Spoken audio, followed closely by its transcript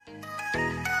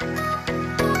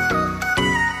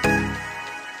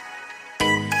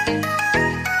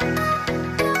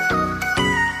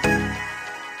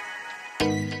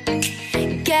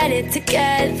it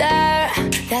together.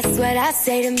 That's what I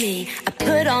say to me. I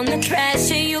put on the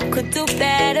pressure, you could do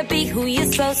better. Be who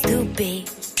you're supposed to be.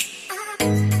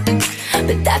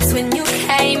 But that's when you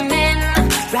came in,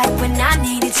 right when I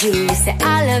needed you. You said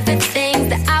all of the things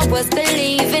that I was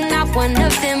believing, not one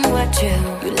of them were true.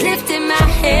 You lifted my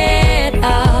head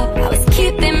up, I was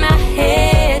keeping my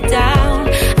head down.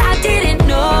 I didn't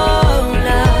know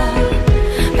love,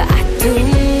 but I do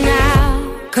now.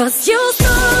 'Cause you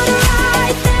stood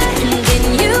right there and then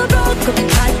you broke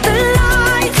apart the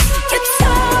lies. You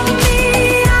told me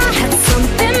I had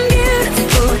something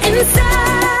beautiful inside.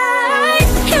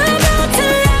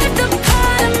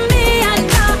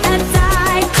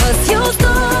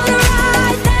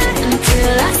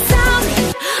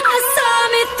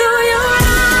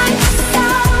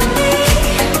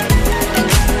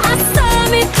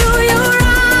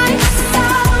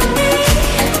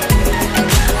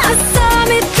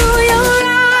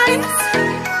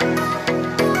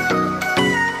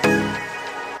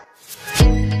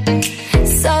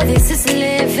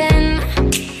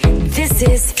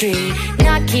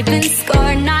 Not keeping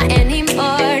score, not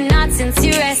anymore. Not since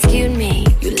you rescued me.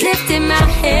 You lifted my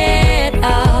head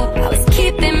up, I was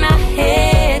keeping my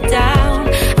head down.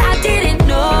 I didn't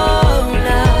know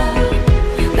love,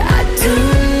 but I do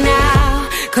now.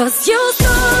 'Cause you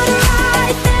stood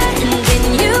right there and then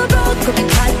you broke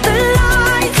apart the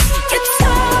lies. You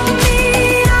told me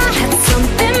I had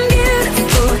something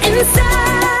beautiful inside.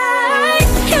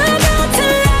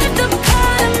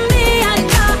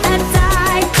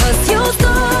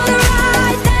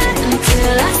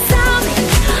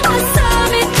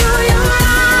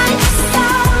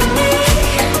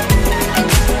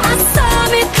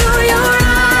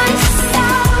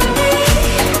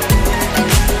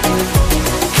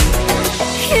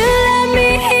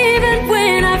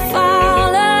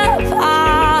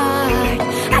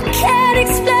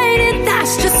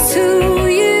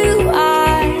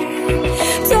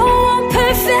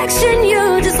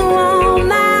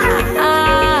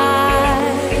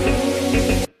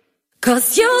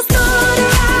 Cause you stood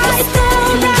right there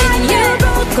and then you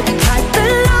broke apart the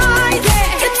lies.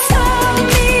 You told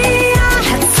me I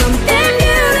had something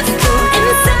beautiful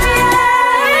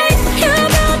inside. You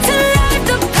brought to life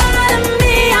the part of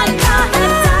me I thought I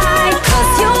died.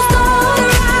 'Cause you stood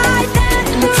right there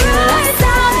until I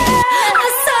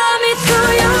saw me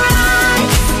through your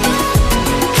eyes.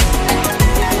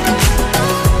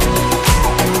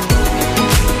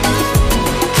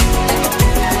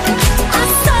 I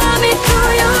saw me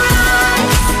through your eyes.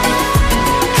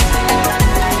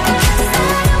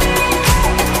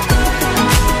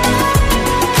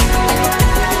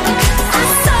 I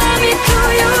saw me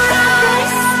through your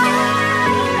eyes.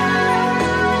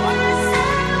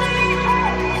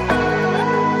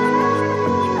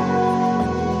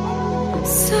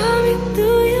 Saw me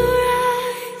through your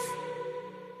eyes.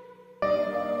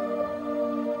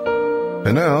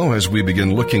 And now, as we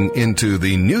begin looking into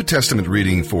the New Testament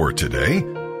reading for today,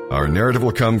 our narrative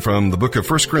will come from the book of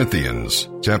 1 Corinthians,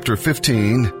 chapter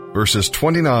 15, verses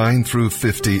 29 through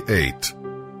 58.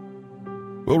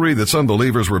 We'll read that some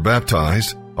believers were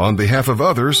baptized on behalf of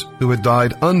others who had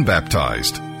died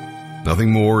unbaptized.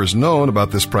 Nothing more is known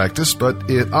about this practice, but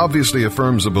it obviously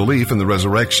affirms a belief in the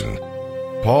resurrection.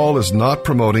 Paul is not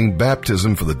promoting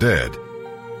baptism for the dead.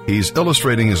 He's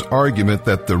illustrating his argument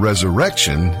that the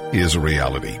resurrection is a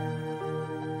reality.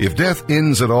 If death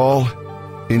ends at all,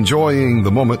 enjoying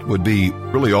the moment would be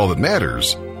really all that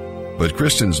matters. But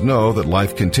Christians know that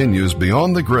life continues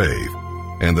beyond the grave,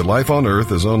 and that life on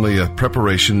earth is only a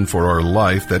preparation for our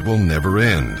life that will never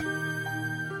end.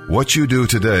 What you do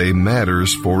today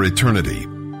matters for eternity.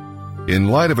 In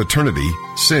light of eternity,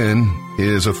 sin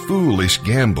is a foolish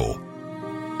gamble.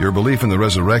 Your belief in the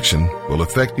resurrection will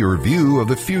affect your view of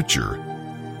the future.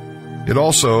 It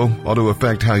also ought to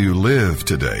affect how you live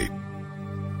today.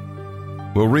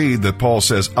 We'll read that Paul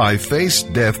says, I face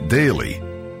death daily.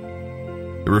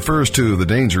 It refers to the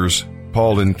dangers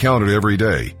Paul encountered every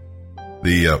day.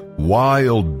 The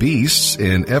wild beasts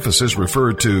in Ephesus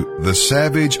referred to the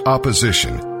savage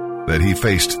opposition that he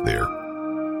faced there.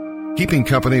 Keeping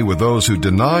company with those who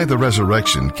deny the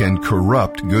resurrection can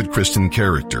corrupt good Christian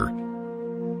character.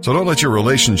 So don't let your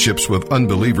relationships with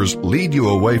unbelievers lead you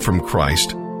away from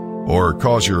Christ or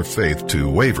cause your faith to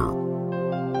waver.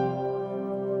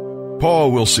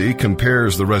 Paul, we'll see,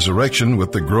 compares the resurrection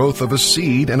with the growth of a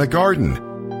seed in a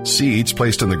garden. Seeds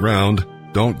placed in the ground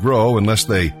don't grow unless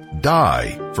they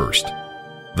die first.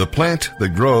 The plant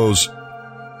that grows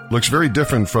looks very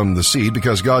different from the seed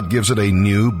because God gives it a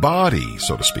new body,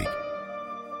 so to speak.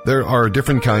 There are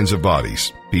different kinds of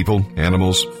bodies: people,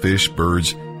 animals, fish,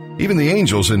 birds. Even the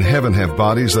angels in heaven have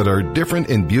bodies that are different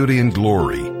in beauty and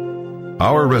glory.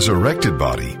 Our resurrected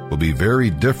body will be very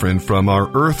different from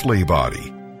our earthly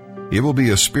body. It will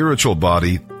be a spiritual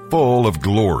body full of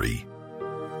glory.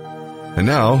 And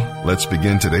now, let's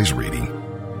begin today's reading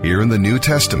here in the New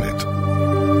Testament.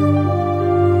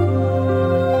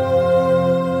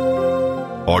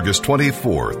 August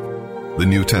 24th, the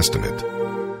New Testament.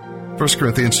 1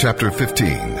 Corinthians chapter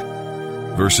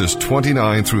 15, verses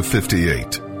 29 through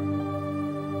 58.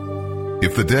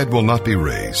 If the dead will not be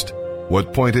raised,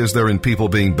 what point is there in people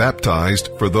being baptized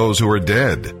for those who are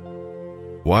dead?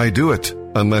 Why do it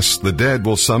unless the dead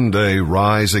will someday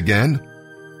rise again?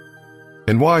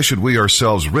 And why should we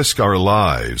ourselves risk our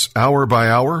lives hour by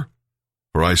hour?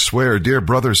 For I swear, dear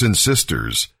brothers and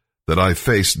sisters, that I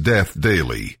face death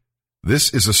daily.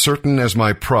 This is as certain as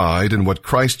my pride in what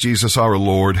Christ Jesus our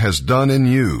Lord has done in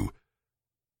you.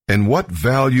 And what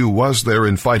value was there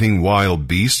in fighting wild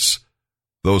beasts,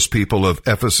 those people of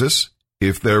Ephesus,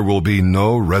 if there will be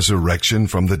no resurrection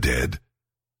from the dead?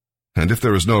 And if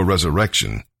there is no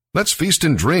resurrection, let's feast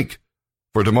and drink,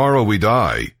 for tomorrow we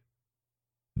die.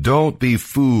 Don't be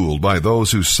fooled by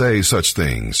those who say such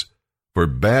things, for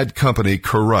bad company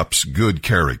corrupts good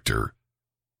character.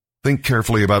 Think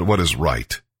carefully about what is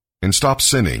right, and stop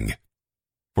sinning.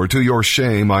 For to your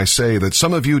shame I say that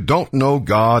some of you don't know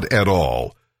God at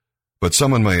all. But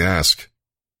someone may ask,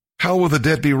 how will the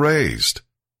dead be raised?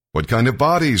 What kind of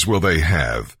bodies will they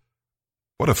have?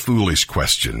 What a foolish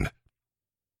question.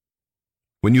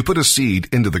 When you put a seed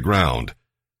into the ground,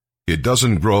 it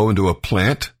doesn't grow into a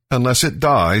plant unless it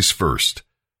dies first.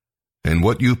 And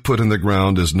what you put in the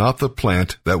ground is not the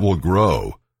plant that will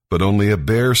grow, but only a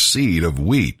bare seed of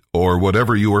wheat or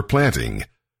whatever you are planting.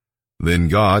 Then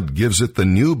God gives it the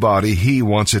new body He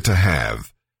wants it to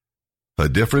have. A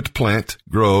different plant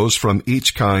grows from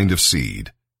each kind of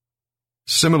seed.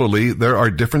 Similarly, there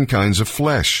are different kinds of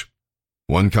flesh.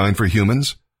 One kind for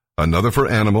humans, another for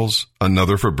animals,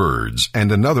 another for birds,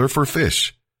 and another for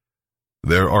fish.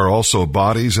 There are also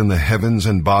bodies in the heavens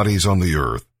and bodies on the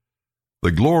earth.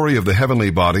 The glory of the heavenly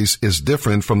bodies is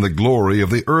different from the glory of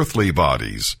the earthly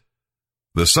bodies.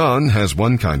 The sun has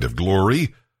one kind of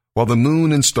glory, while the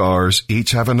moon and stars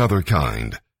each have another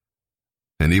kind.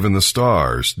 And even the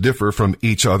stars differ from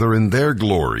each other in their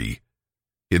glory.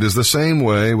 It is the same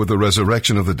way with the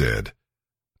resurrection of the dead.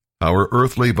 Our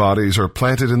earthly bodies are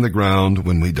planted in the ground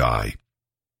when we die,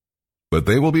 but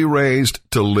they will be raised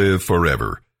to live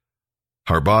forever.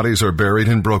 Our bodies are buried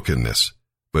in brokenness,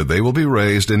 but they will be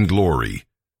raised in glory.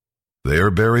 They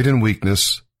are buried in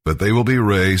weakness, but they will be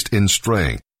raised in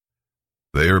strength.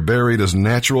 They are buried as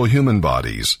natural human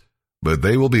bodies, but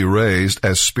they will be raised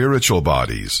as spiritual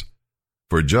bodies.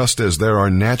 For just as there are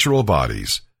natural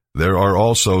bodies, there are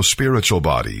also spiritual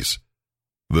bodies.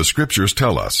 The Scriptures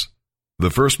tell us, the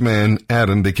first man,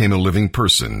 Adam, became a living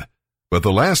person, but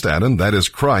the last Adam, that is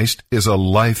Christ, is a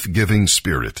life-giving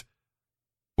spirit.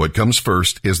 What comes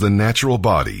first is the natural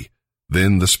body,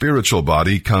 then the spiritual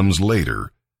body comes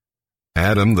later.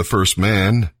 Adam, the first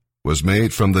man, was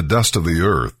made from the dust of the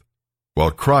earth,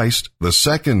 while Christ, the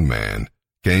second man,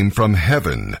 came from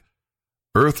heaven.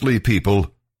 Earthly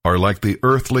people are like the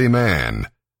earthly man,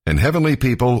 and heavenly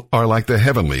people are like the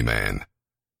heavenly man.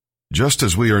 Just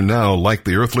as we are now like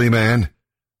the earthly man,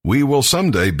 we will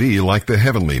someday be like the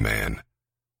heavenly man.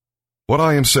 What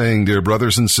I am saying, dear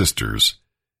brothers and sisters,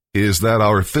 is that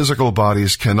our physical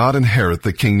bodies cannot inherit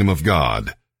the kingdom of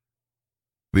God.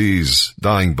 These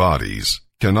dying bodies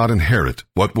cannot inherit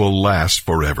what will last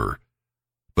forever.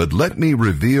 But let me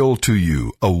reveal to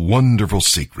you a wonderful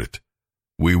secret.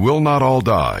 We will not all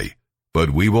die, but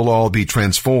we will all be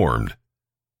transformed.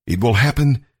 It will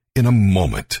happen in a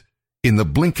moment, in the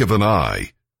blink of an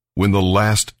eye, when the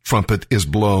last trumpet is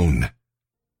blown.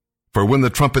 For when the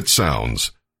trumpet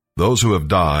sounds, those who have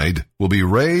died will be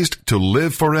raised to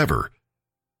live forever,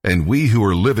 and we who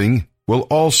are living will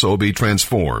also be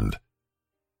transformed.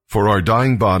 For our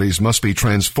dying bodies must be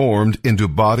transformed into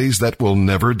bodies that will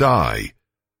never die.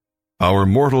 Our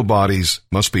mortal bodies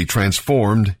must be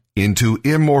transformed into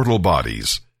immortal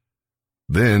bodies.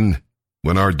 Then,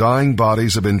 when our dying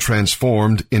bodies have been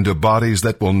transformed into bodies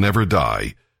that will never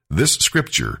die, this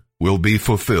scripture will be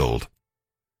fulfilled.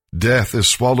 Death is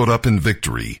swallowed up in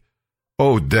victory.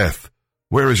 O death,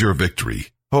 where is your victory?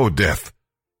 O death,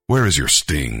 where is your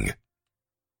sting?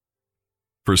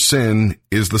 For sin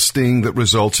is the sting that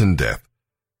results in death,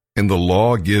 and the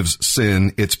law gives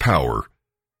sin its power.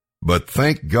 But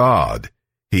thank God,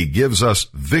 He gives us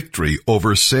victory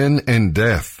over sin and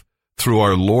death through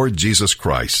our Lord Jesus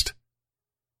Christ.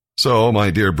 So, my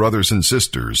dear brothers and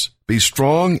sisters, be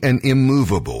strong and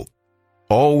immovable.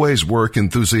 always work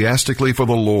enthusiastically for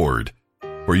the Lord,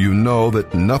 for you know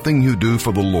that nothing you do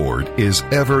for the Lord is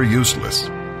ever useless.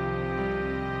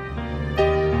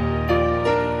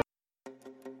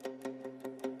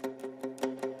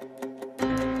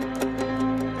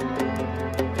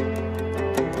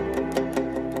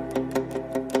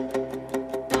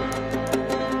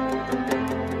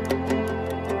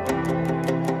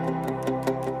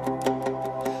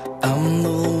 I'm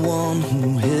the one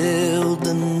who held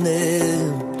the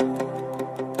nail.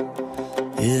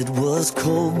 It was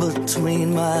cold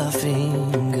between my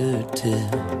fingertips.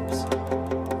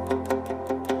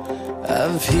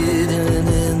 I've hidden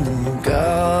in the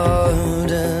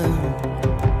garden.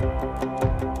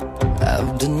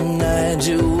 I've denied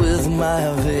you with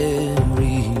my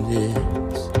very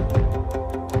lips.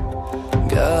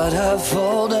 God, I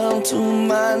fall down to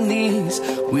my knees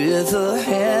with a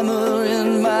hammer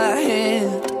in my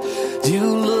hand. You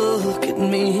look at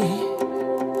me,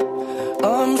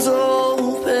 arms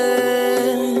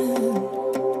open,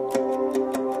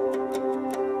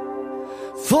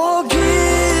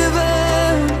 forgiven,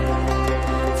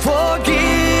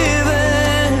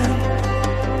 forgiven.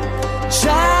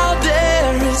 Child,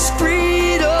 there is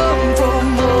freedom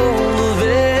from all of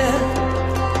it.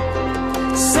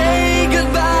 Say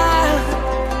goodbye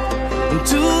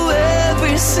to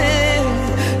every sin.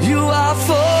 You are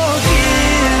forgiven.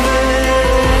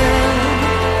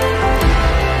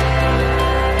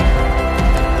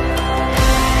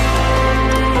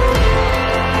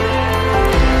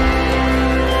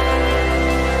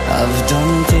 I've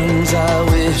done things I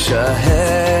wish I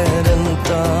hadn't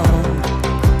done.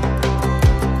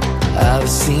 I've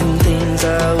seen things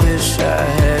I wish I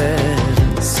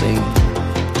hadn't seen.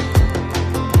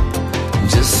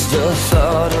 Just the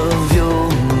thought of your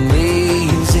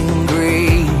amazing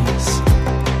grace,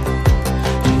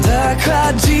 and I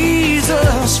cried,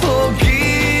 Jesus,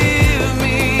 forgive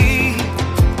me.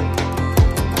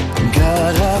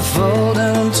 God, I fall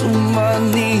down to my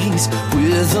knees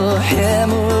with a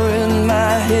hammer in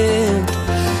my hand.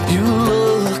 You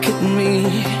look at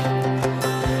me,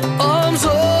 arms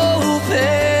open,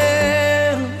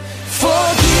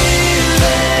 forgiven,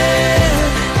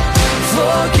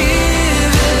 forgiven.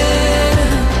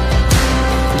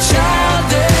 Child,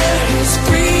 there is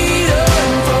freedom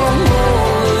from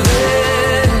all of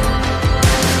it.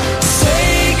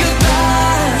 Say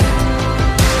goodbye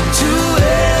to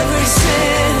every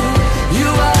sin. You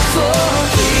are forgiven.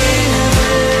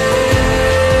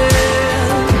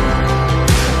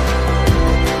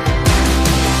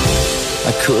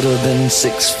 I could have been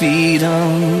 6 feet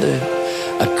under.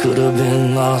 I could have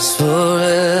been lost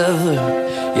forever.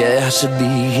 Yeah, I should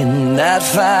be in that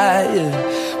fire,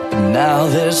 but now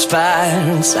there's fire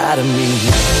inside of me.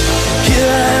 Here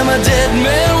I am, a dead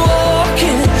man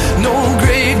walking. No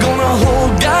grave gonna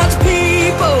hold God's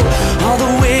people. All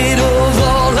the weight of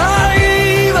all our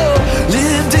evil,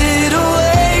 lived it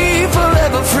away,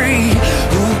 forever free.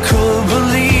 Who could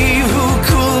believe? Who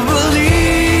could believe?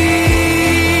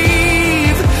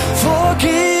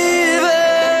 Forgiven,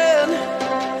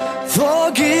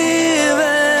 forgiven.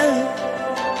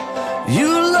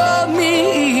 You love me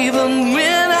even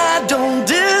when I don't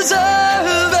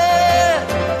deserve it.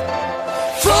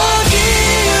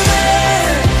 Forgiven,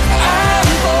 I'm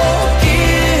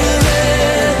forgiven.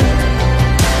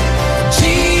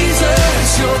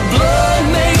 Jesus, your blood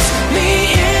makes me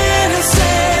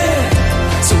innocent.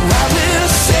 So I will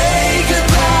say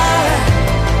goodbye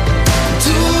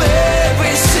to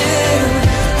every sin.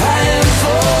 I am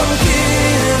forgiven.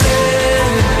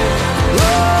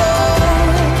 Lord,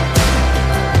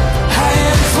 I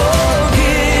am forgiven.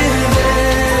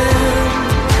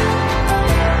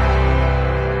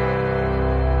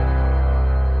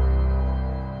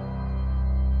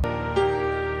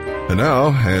 And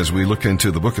now, as we look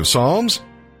into the book of Psalms,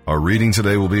 our reading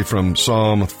today will be from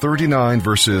Psalm 39,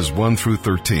 verses 1 through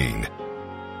 13.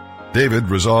 David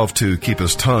resolved to keep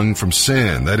his tongue from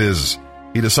sin. That is,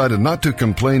 he decided not to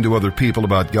complain to other people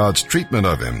about God's treatment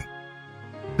of him.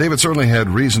 David certainly had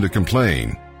reason to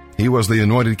complain. He was the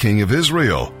anointed king of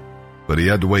Israel, but he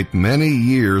had to wait many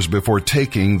years before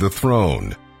taking the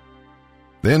throne.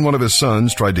 Then one of his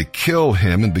sons tried to kill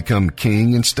him and become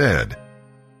king instead.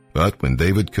 But when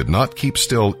David could not keep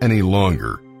still any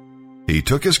longer, he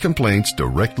took his complaints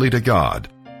directly to God.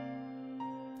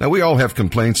 Now, we all have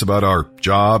complaints about our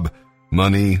job,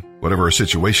 money, whatever our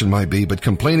situation might be, but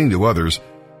complaining to others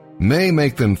may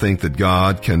make them think that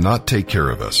God cannot take care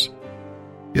of us.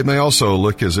 It may also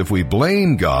look as if we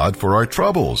blame God for our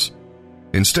troubles.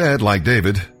 Instead, like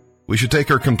David, we should take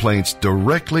our complaints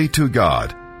directly to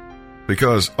God,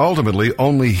 because ultimately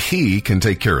only He can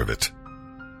take care of it.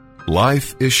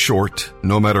 Life is short,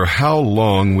 no matter how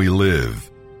long we live.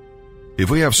 If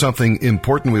we have something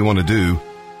important we want to do,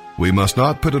 we must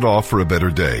not put it off for a better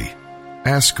day.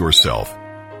 Ask yourself,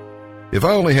 if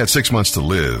I only had 6 months to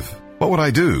live, what would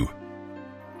I do?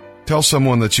 Tell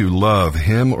someone that you love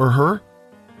him or her?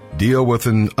 Deal with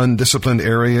an undisciplined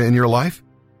area in your life?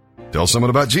 Tell someone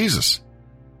about Jesus.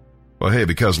 Well, hey,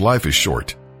 because life is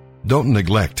short, don't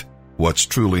neglect what's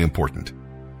truly important.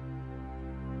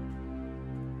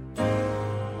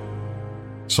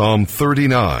 Psalm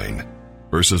 39,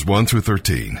 verses 1 through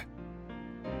 13.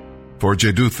 For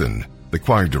Jeduthun, the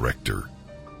choir director,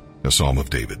 a psalm of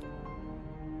David.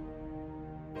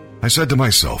 I said to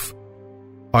myself,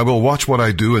 I will watch what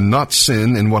I do and not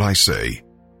sin in what I say.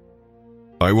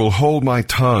 I will hold my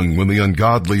tongue when the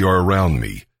ungodly are around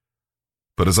me.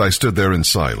 But as I stood there in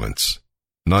silence,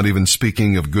 not even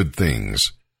speaking of good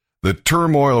things, the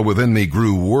turmoil within me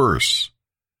grew worse.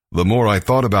 The more I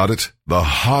thought about it, the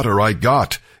hotter I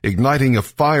got, igniting a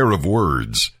fire of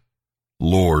words.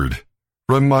 Lord,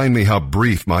 remind me how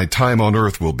brief my time on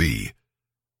earth will be.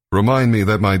 Remind me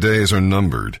that my days are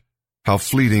numbered, how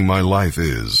fleeting my life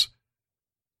is.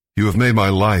 You have made my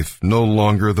life no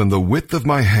longer than the width of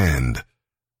my hand.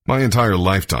 My entire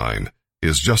lifetime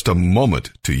is just a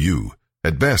moment to you.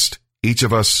 At best, each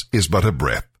of us is but a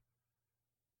breath.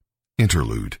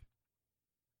 Interlude.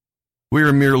 We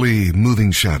are merely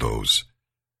moving shadows,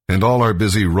 and all our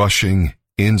busy rushing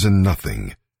ends in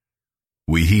nothing.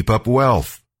 We heap up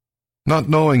wealth, not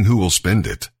knowing who will spend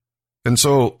it. And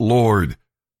so, Lord,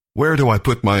 where do I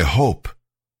put my hope?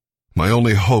 My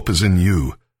only hope is in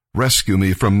you. Rescue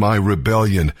me from my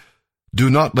rebellion. Do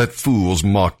not let fools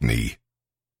mock me.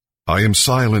 I am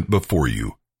silent before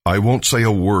you. I won't say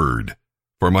a word,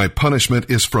 for my punishment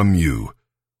is from you.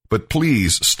 But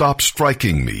please stop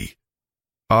striking me.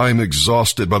 I'm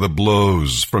exhausted by the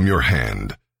blows from your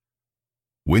hand.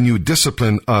 When you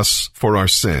discipline us for our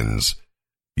sins,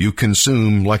 you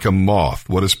consume like a moth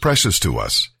what is precious to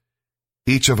us.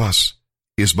 Each of us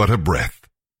is but a breath.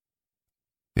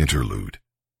 Interlude.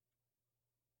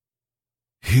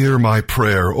 Hear my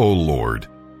prayer, O Lord.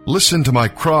 Listen to my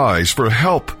cries for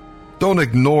help. Don't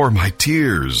ignore my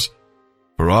tears.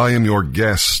 For I am your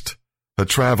guest, a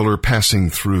traveler passing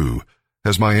through,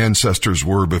 as my ancestors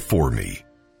were before me.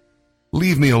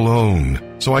 Leave me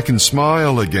alone, so I can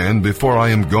smile again before I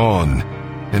am gone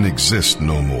and exist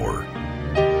no more.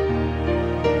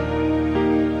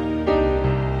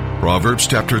 Proverbs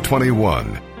chapter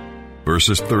 21,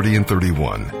 verses 30 and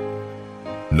 31.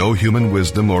 No human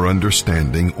wisdom or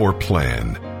understanding or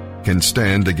plan can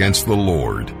stand against the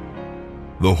Lord.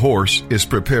 The horse is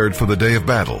prepared for the day of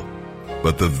battle,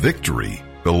 but the victory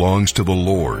belongs to the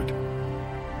Lord.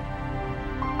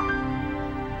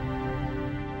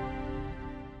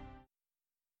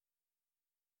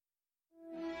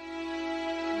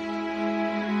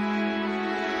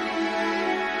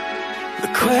 The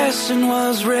question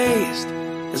was raised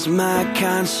as my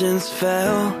conscience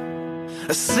fell,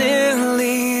 a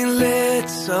silly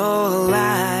little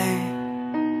lie.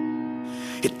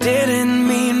 It didn't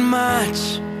mean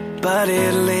much, but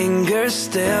it lingers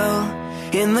still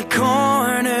in the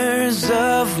corners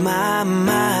of my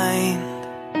mind.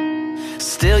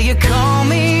 Still you call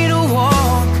me to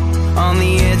walk on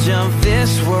the edge of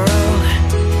this world,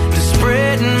 to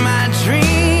spread my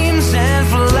dreams and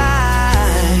fly.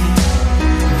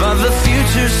 But the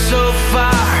future's so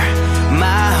far,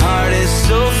 my heart is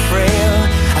so frail,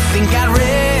 I think I'd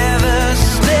rather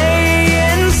stay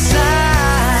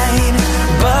inside.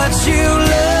 But you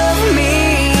love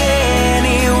me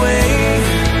anyway.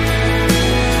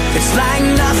 It's like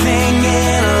nothing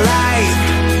in life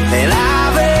that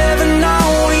I've ever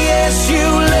known. Yes, you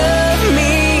love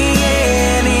me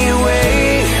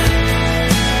anyway.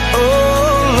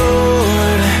 Oh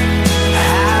Lord,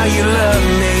 how you love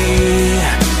me,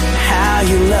 how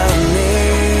you love me.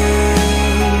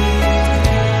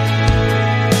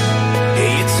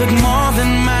 It took more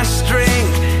than my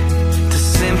strength to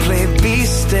simply be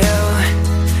still,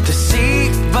 to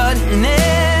seek but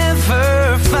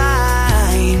never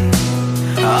find.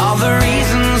 All the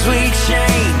reasons we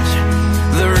change,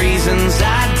 the reasons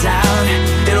I doubt,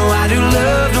 and why do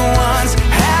loved ones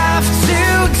have to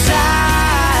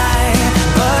die?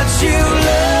 But you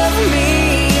love me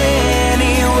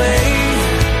anyway.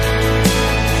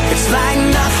 It's like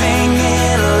nothing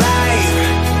in life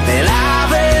that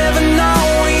I've ever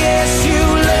known. Yes, you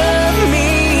love me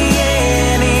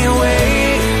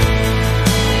anyway.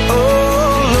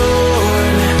 Oh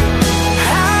Lord,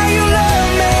 how you love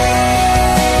me.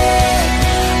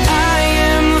 I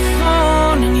am the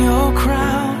thorn in your crown.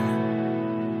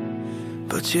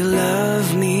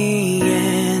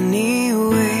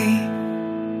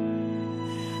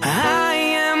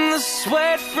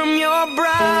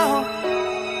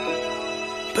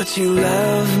 but you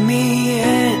love me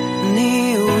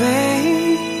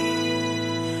anyway.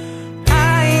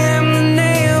 I am the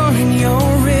nail in your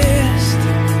wrist,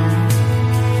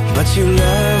 but you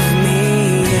love me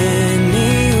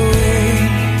anyway.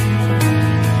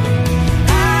 I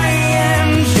am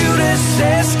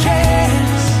Judas's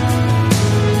kiss,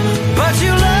 but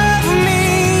you love me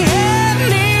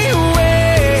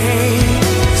anyway.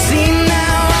 See,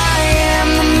 now I am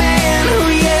the man who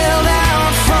yelled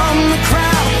out from the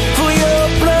crowd for your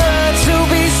blood to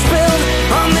be spilled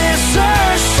on this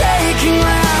earth-shaking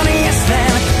ground. Yes,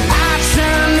 then I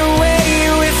turned away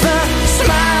with a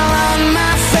smile on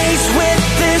my face, with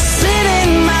this sin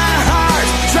in my heart,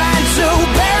 tried to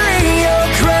bury your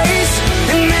grace.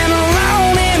 And then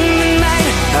alone in the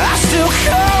night, I still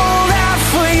called out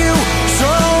for you,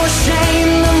 so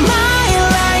ashamed of my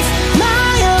life,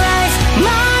 my life,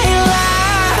 my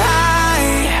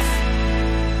life.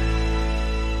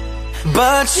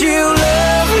 But you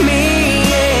love me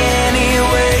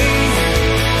anyway.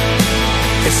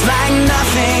 It's like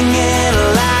nothing in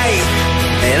life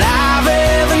that I've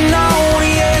ever known.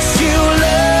 Yes, you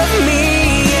love me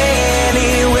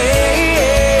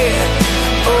anyway.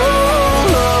 Oh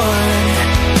Lord,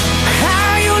 how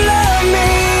you love me.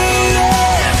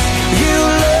 Yes, you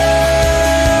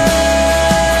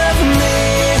love me.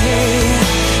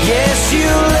 Yes,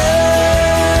 you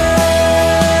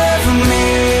love me.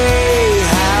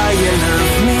 How you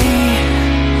love me.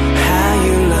 How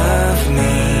you love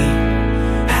me.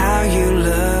 How you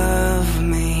love me.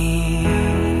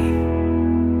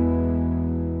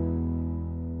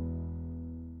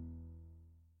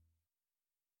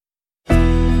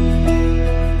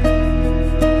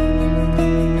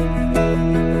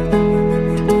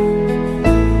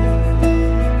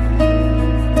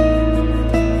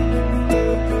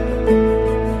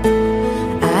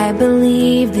 I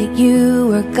believe that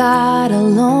you are God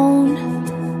alone,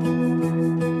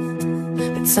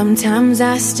 but sometimes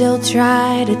I still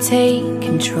try to take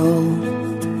control.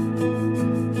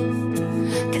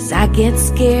 'Cause I get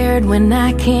scared when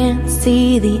I can't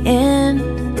see the end,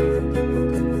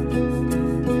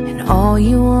 and all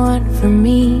you want from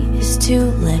me is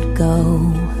to let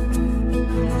go.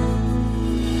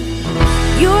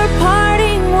 Your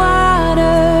parting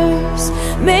waters,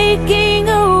 making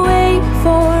a way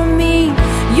for me.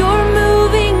 You're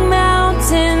moving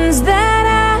mountains that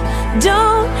I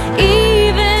don't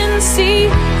even see.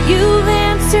 You've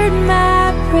answered my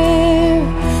prayer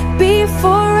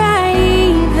before I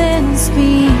even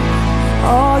speak.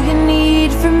 All you need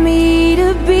for me to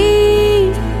be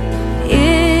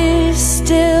is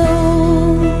still.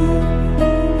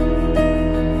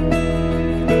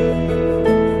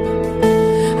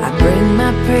 I bring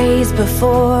my praise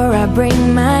before I bring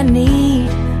my need,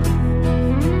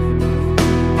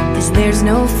 'cause there's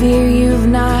no fear you've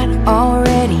not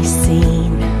already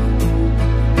seen.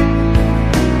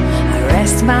 I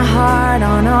rest my heart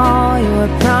on all your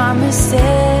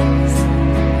promises,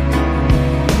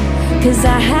 'cause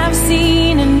I have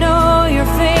seen and know your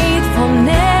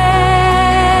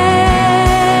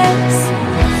faithfulness.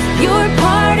 Your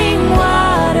parting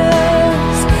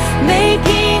waters,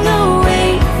 making a way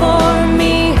for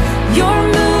me. You're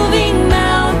moving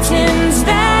mountains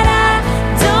that I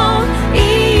don't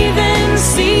even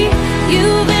see.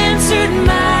 You've answered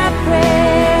my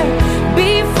prayer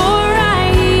before I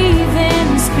even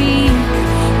speak.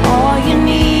 All you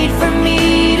need for me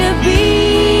to be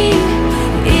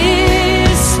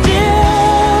is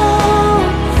still,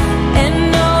 and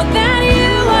know that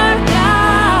you are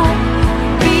God.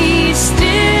 Be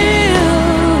still,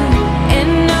 and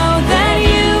know that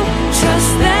you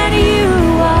trust that you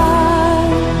are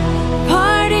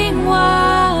parting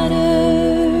waters.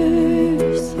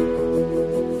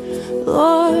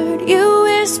 Lord, you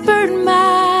whispered